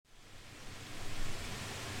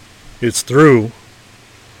It's through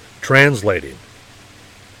translating.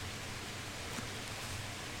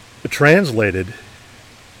 Translated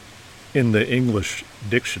in the English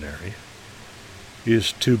dictionary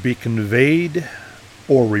is to be conveyed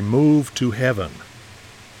or removed to heaven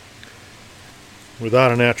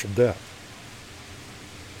without a natural death.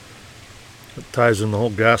 It ties in the whole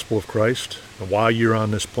gospel of Christ and why you're on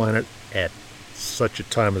this planet at such a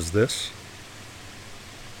time as this.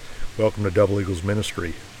 Welcome to Double Eagles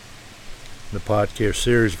Ministry, the podcast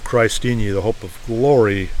series of Christ in You, the hope of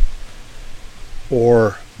glory,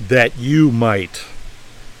 or that you might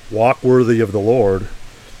walk worthy of the Lord,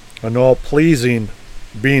 and all pleasing,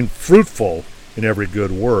 being fruitful in every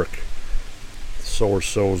good work. The sower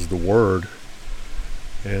sows the word,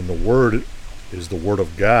 and the word is the word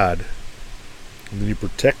of God. And then you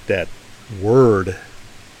protect that word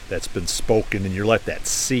that's been spoken, and you let that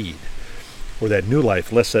seed, or that new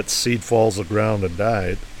life, lest that seed falls to the ground and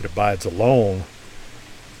dies, it abides alone.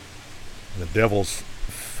 And the devil's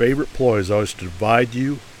favorite ploy is always to divide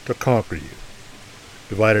you, to conquer you.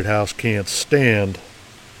 Divided house can't stand.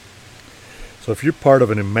 So if you're part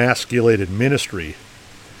of an emasculated ministry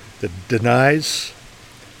that denies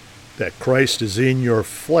that Christ is in your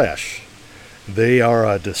flesh, they are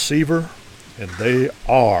a deceiver, and they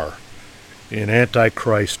are an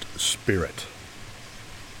antichrist spirit.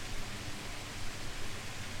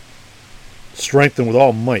 Strengthen with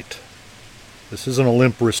all might. This isn't a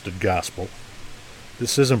limp-wristed gospel.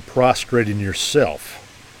 This isn't prostrating yourself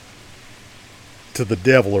to the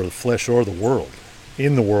devil or the flesh or the world.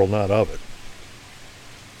 In the world, not of it.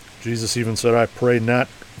 Jesus even said, I pray not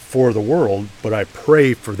for the world, but I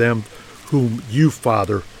pray for them whom you,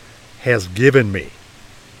 Father, has given me.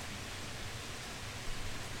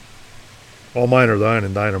 All mine are thine,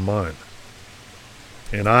 and thine are mine.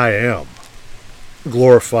 And I am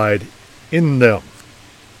glorified in them.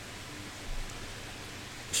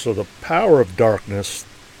 So the power of darkness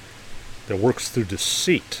that works through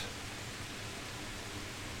deceit,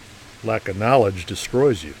 lack of knowledge,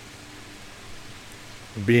 destroys you.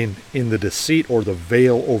 Being in the deceit or the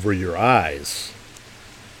veil over your eyes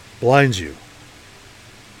blinds you.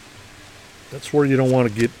 That's where you don't want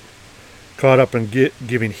to get caught up in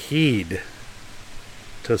giving heed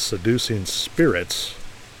to seducing spirits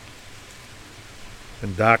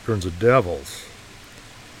and doctrines of devils.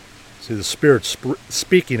 See, the Spirit's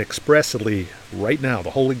speaking expressly right now. The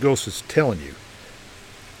Holy Ghost is telling you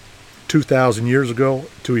 2,000 years ago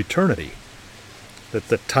to eternity that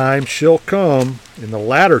the time shall come in the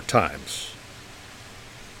latter times.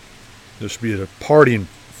 There should be a departing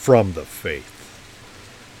from the faith.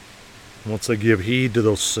 Once they give heed to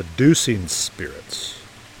those seducing spirits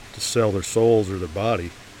to sell their souls or their body,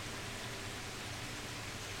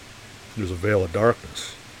 there's a veil of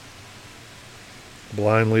darkness.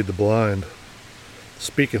 Blind lead the blind,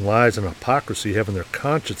 speaking lies and hypocrisy, having their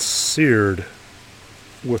conscience seared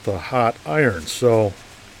with a hot iron. So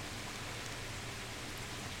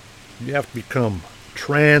you have to become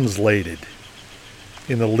translated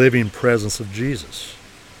in the living presence of Jesus.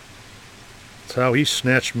 It's how he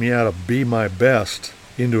snatched me out of Be My Best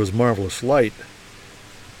into his marvelous light.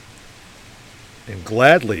 And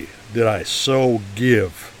gladly did I so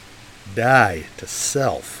die to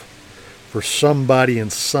self for somebody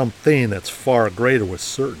and something that's far greater with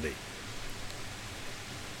certainty.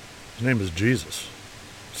 His name is Jesus.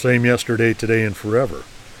 Same yesterday, today, and forever.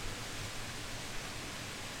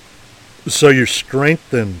 So you're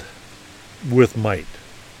strengthened with might.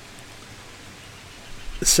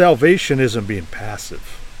 Salvation isn't being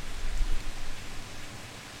passive,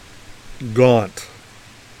 gaunt,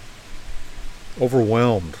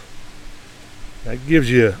 overwhelmed. That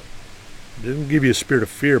doesn't give you a spirit of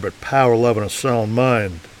fear, but power, love, and a sound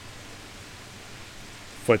mind.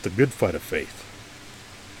 Fight the good fight of faith.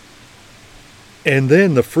 And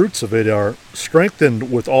then the fruits of it are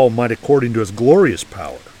strengthened with all might according to his glorious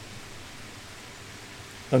power,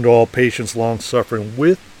 unto all patience, long-suffering,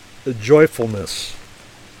 with the joyfulness.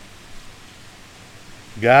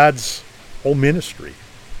 God's whole ministry,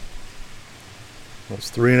 those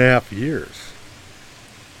 3.5 years,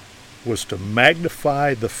 was to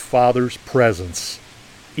magnify the Father's presence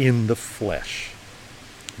in the flesh,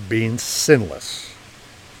 being sinless,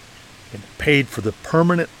 and paid for the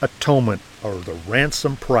permanent atonement or the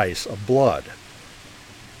ransom price of blood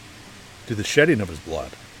through the shedding of his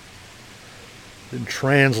blood. Then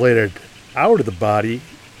translated out of the body,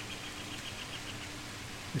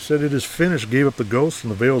 he said, it is finished, gave up the ghost, and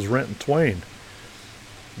the veil was rent in twain.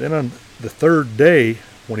 Then on the third day,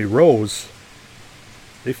 when he rose,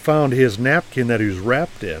 they found his napkin that he was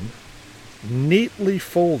wrapped in, neatly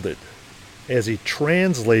folded as he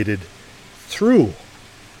translated through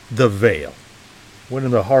the veil, went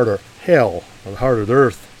in the heart of hell, the heart of the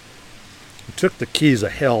earth, and took the keys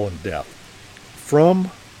of hell and death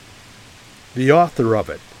from the author of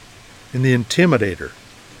it, and the intimidator,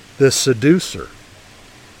 the seducer.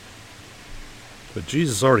 But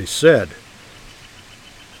Jesus already said,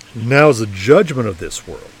 now is the judgment of this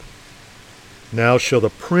world. Now shall the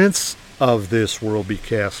prince of this world be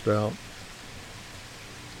cast out.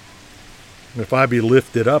 And if I be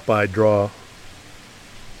lifted up, I draw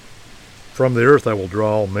from the earth, I will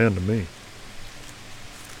draw all men to me.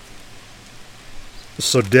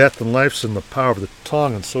 So death and life's in the power of the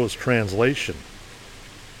tongue, and so is translation.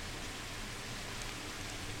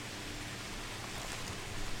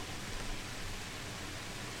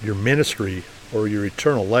 Your ministry or your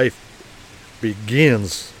eternal life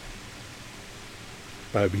begins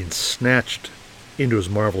by being snatched into his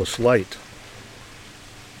marvelous light.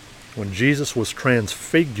 When Jesus was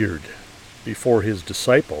transfigured before his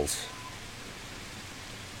disciples,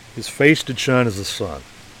 his face did shine as the sun.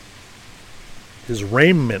 His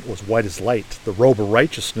raiment was white as light, the robe of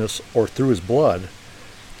righteousness, or through his blood,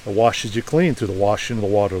 it washes you clean through the washing of the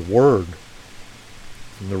water of the Word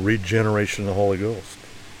and the regeneration of the Holy Ghost.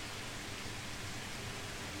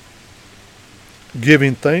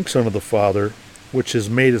 Giving thanks unto the Father, which has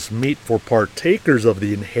made us meet for partakers of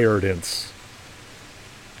the inheritance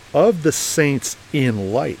of the saints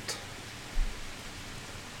in light.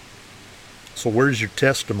 So where's your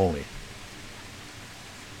testimony?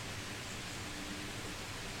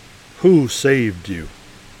 Who saved you?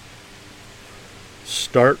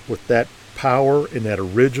 Start with that power and that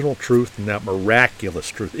original truth and that miraculous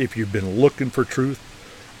truth. If you've been looking for truth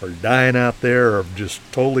or dying out there or just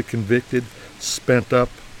totally convicted, spent up,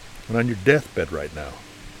 and on your deathbed right now,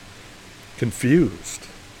 confused.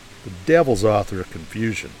 The devil's author of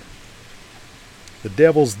confusion. The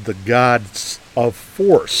devil's the god of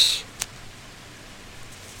force.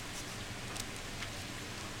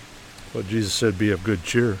 But Jesus said, be of good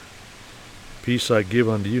cheer. Peace I give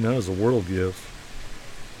unto you, not as the world gives.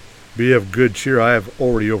 Be of good cheer, I have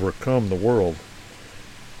already overcome the world.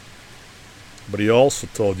 But he also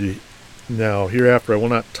told you, now hereafter I will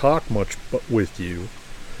not talk much but with you.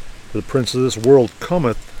 For the prince of this world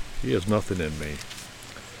cometh, he has nothing in me.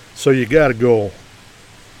 So you got to go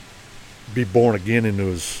be born again into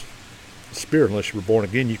his spirit. Unless you were born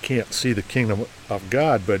again, you can't see the kingdom of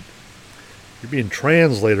God. But you're being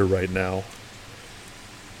translated right now.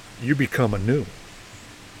 You become anew.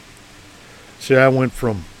 See, I went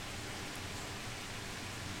from,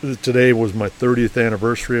 today was my 30th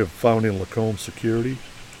anniversary of founding Lacombe Security,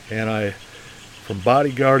 and from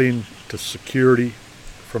bodyguarding to security,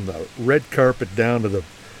 from the red carpet down to the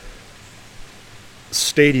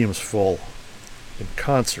stadiums full and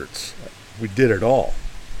concerts, we did it all.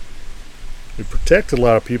 We protected a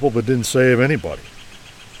lot of people but didn't save anybody,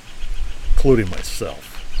 including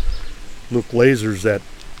myself. Luke Lazer's that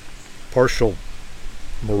partial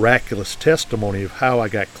miraculous testimony of how I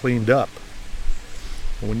got cleaned up.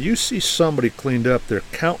 And when you see somebody cleaned up, their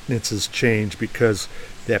countenances change because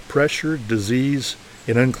that pressure, disease,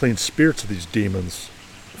 and unclean spirits of these demons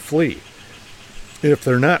flee. And if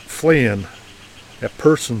they're not fleeing, that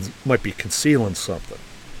person might be concealing something.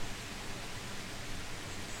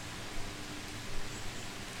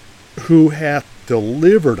 Who hath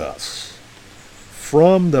delivered us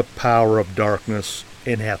from the power of darkness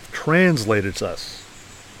and hath translated us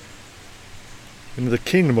into the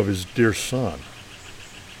kingdom of his dear Son.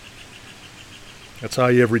 That's how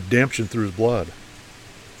you have redemption through his blood.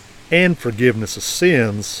 And forgiveness of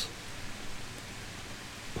sins,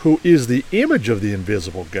 who is the image of the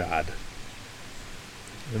invisible God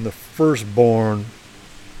and the firstborn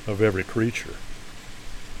of every creature.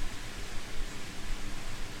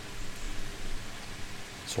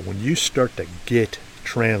 So when you start to get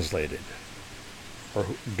translated, or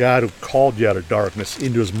God who called you out of darkness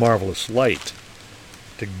into his marvelous light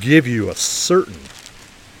to give you a certain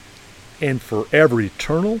and forever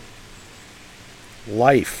eternal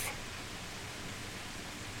life.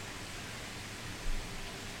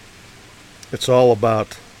 It's all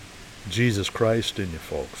about Jesus Christ in you,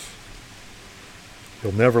 folks.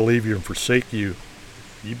 He'll never leave you and forsake you.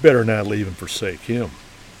 You better not leave and forsake him.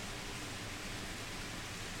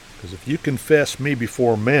 Because if you confess me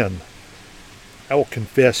before men, I will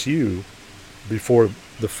confess you before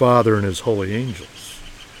the Father and his holy angels.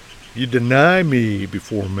 You deny me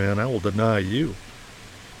before men, I will deny you.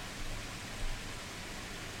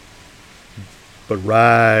 But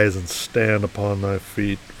rise and stand upon thy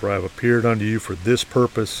feet, for I have appeared unto you for this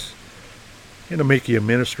purpose, and to make you a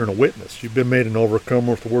minister and a witness. You've been made an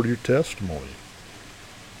overcomer with the word of your testimony,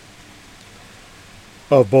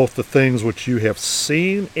 of both the things which you have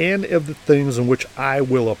seen and of the things in which I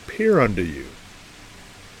will appear unto you,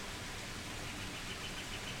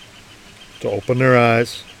 to open their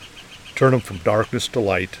eyes, turn them from darkness to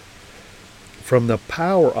light, from the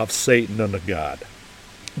power of Satan unto God,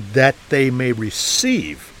 that they may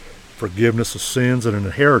receive forgiveness of sins and an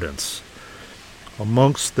inheritance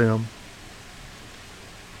amongst them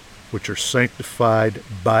which are sanctified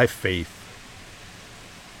by faith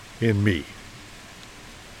in me.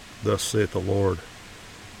 Thus saith the Lord.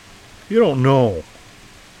 You don't know,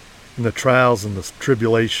 in the trials and the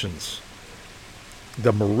tribulations,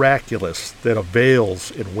 the miraculous that avails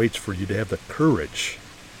and waits for you to have the courage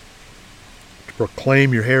to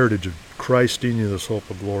proclaim your heritage of Christ in you, this hope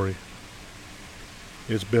of glory.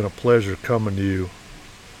 It's been a pleasure coming to you,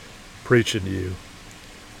 preaching to you,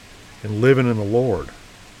 and living in the Lord,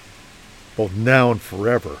 both now and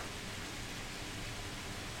forever.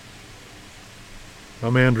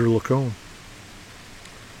 I'm Andrew Lacombe.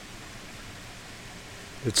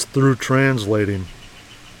 It's through translating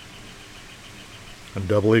on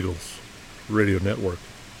Double Eagles Radio Network.